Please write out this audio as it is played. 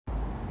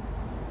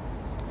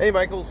Hey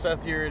Michael,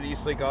 Seth here at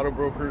Eastlake Auto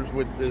Brokers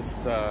with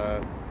this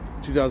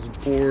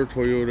 2004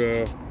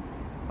 Toyota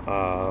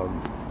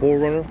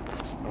 4runner.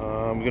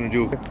 I'm gonna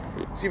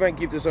see if I can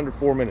keep this under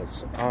 4 minutes.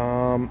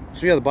 So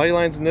yeah, the body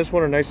lines in this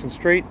one are nice and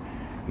straight.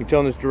 You can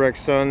tell in this direct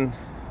sun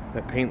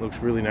that paint looks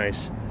really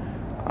nice,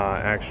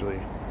 actually.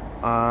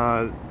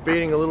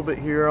 Fading a little bit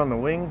here on the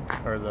wing,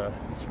 or the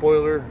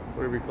spoiler,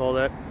 whatever you call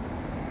that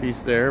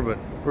piece there, but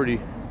pretty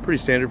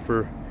standard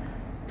for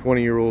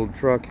 20-year-old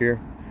truck here.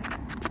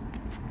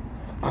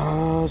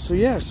 So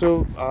yeah,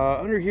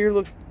 under here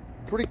looks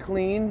pretty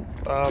clean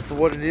for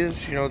what it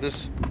is. You know,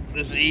 this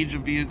age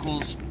of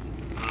vehicles,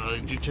 you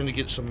do tend to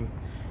get some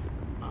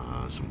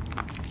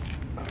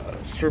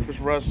surface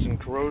rust and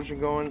corrosion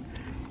going.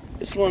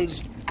 This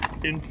one's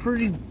in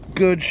pretty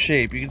good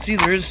shape. You can see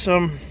there is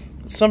some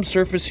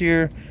surface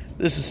here.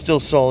 This is still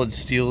solid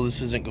steel.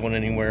 This isn't going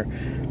anywhere.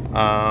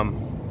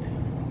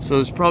 So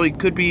this probably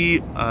could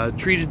be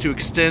treated to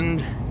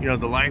extend, you know,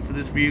 the life of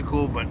this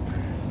vehicle, but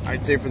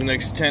I'd say for the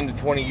next 10 to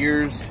 20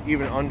 years,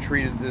 even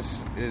untreated,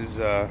 this is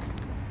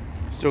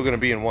still going to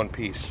be in one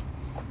piece.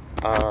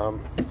 So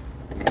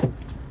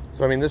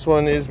I mean, this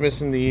one is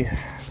missing the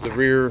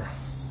rear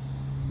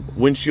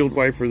windshield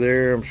wiper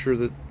there. I'm sure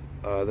that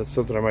that's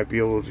something I might be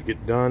able to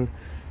get done,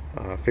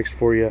 fixed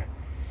for you.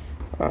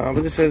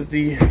 But this has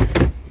the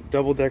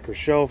double-decker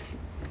shelf,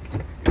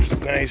 which is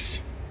nice.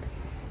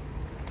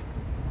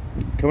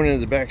 Coming into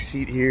the back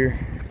seat here,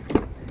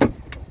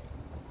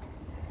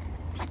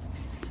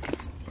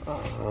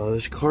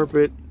 this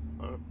carpet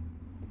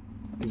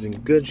is in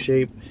good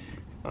shape.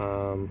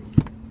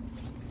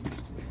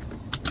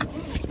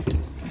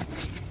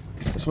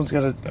 This one's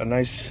got a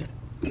nice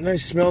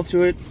smell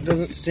to it.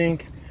 Doesn't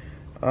stink.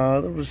 A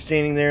little bit of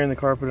staining there in the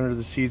carpet under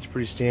the seats,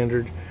 pretty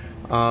standard.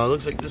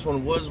 Looks like this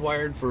one was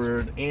wired for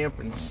an amp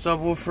and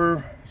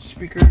subwoofer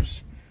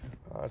speakers.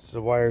 It's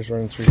the wires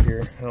running through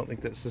here. I don't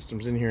think that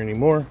system's in here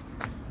anymore.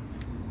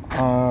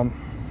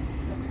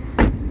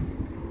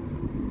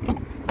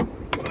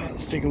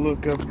 Let's take a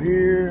look up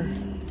here.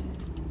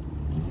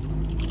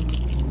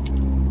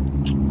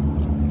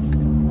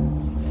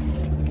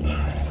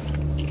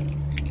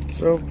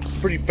 So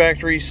pretty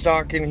factory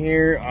stock in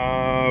here.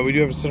 We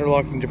do have a center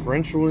locking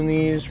differential in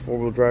these.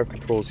 4-wheel drive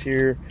controls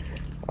here.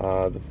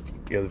 The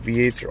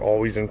V8s are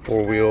always in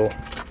 4-wheel.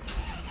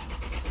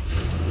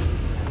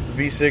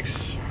 The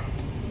V6,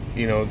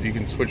 you know, you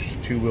can switch to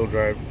 2-wheel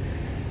drive.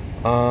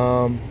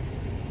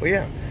 But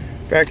yeah,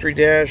 factory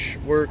dash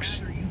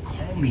works. You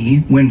call me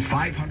when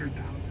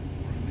 500,000.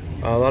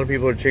 A lot of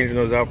people are changing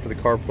those out for the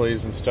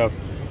CarPlays and stuff.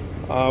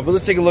 But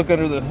let's take a look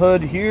under the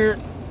hood here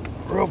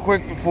real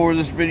quick before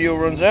this video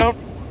runs out.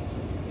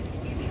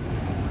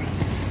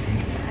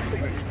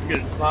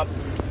 Get it popped.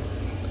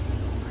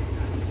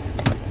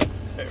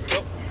 There we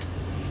go.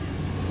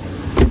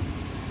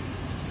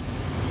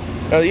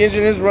 Now the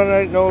engine is running.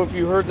 I don't know if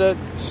you heard that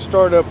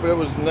start up, but it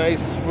was a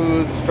nice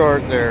smooth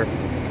start there.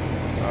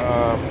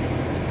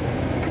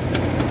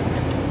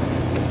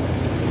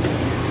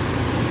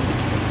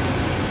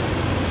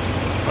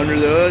 Under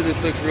the hood,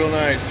 this looks real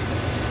nice.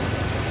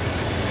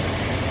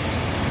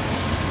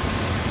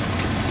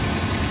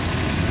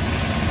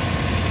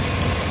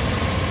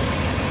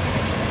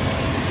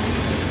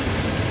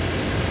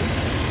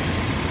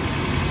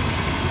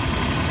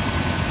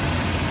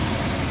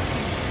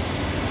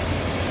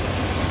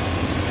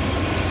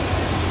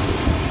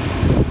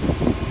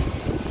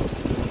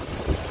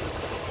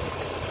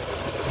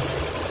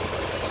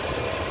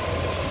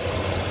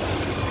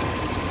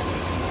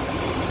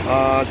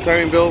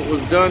 Timing belt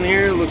was done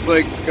here. Looks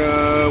like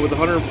with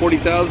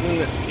 140,000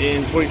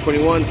 in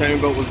 2021,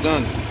 timing belt was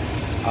done.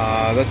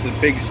 That's a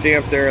big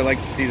stamp there. I like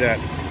to see that.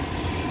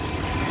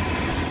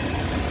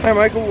 All right,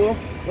 Michael. Well,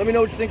 let me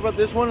know what you think about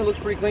this one. It looks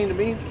pretty clean to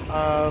me.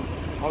 I'll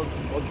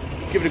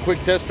give it a quick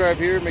test drive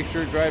here. Make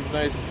sure it drives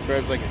nice,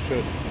 drives like it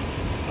should.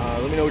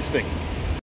 Let me know what you think.